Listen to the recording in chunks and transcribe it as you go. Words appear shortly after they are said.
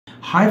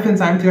Hi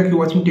friends, I'm Tilak, you're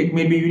watching Tech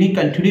Made Be Unique,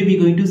 and today we're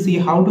going to see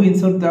how to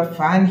insert the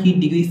fan heat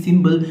degree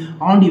symbol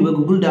on your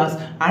Google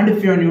Docs. And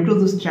if you're new to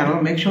this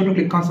channel, make sure to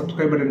click on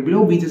subscribe button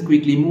below. We just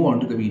quickly move on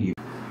to the video.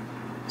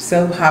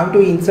 So how to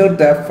insert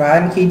the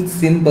fan heat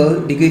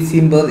symbol, degree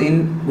symbol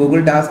in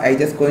Google Docs, I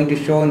just going to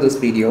show in this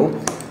video.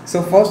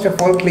 So first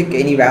of all, click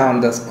anywhere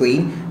on the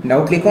screen.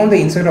 Now click on the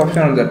insert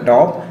option on the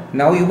top.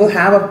 Now you will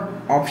have a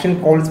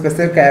option called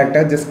special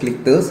character. Just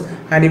click this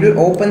and it will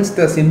opens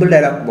the symbol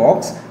dialog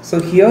box. So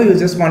here you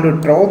just want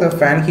to draw the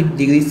fan heat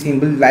degree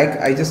symbol, like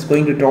I just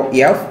going to draw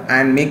F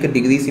and make a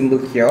degree symbol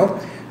here.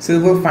 So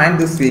you will find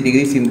this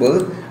degree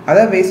symbol.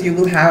 Otherwise you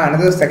will have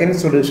another second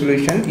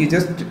solution. You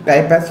just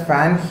type as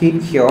fan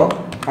heat here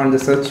on the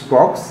search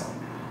box.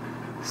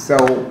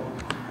 So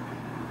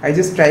I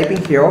just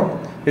typing here.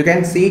 You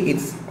can see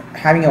it's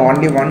having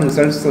only one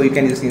result, so you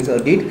can just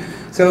insert it.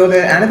 So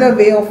another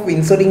way of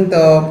inserting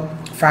the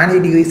fan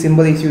heat degree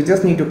symbol is you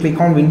just need to click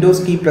on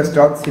Windows key plus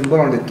dot symbol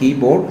on the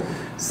keyboard.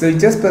 So you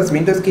just press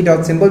Windows key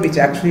dot symbol, which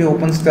actually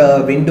opens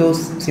the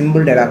Windows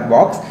symbol dialog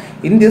box.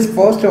 In this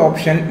first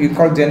option, you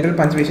call general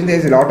punctuation. There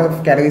is a lot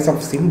of categories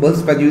of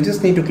symbols, but you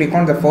just need to click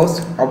on the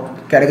first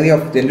category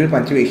of general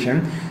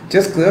punctuation.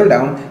 Just scroll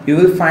down, you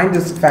will find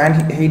this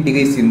fan heat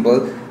degree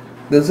symbol.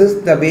 This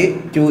is the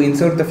way to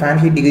insert the fan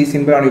heat degree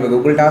symbol on your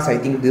Google Docs. I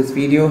think this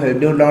video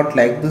helped you a lot.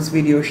 Like this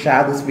video,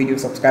 share this video,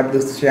 subscribe to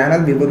this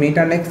channel. We will meet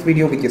on next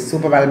video, which is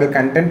super valuable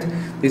content.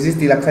 This is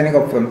Tilak signing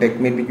off from Tech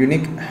Made Be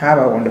Unique. Have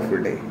a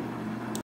wonderful day.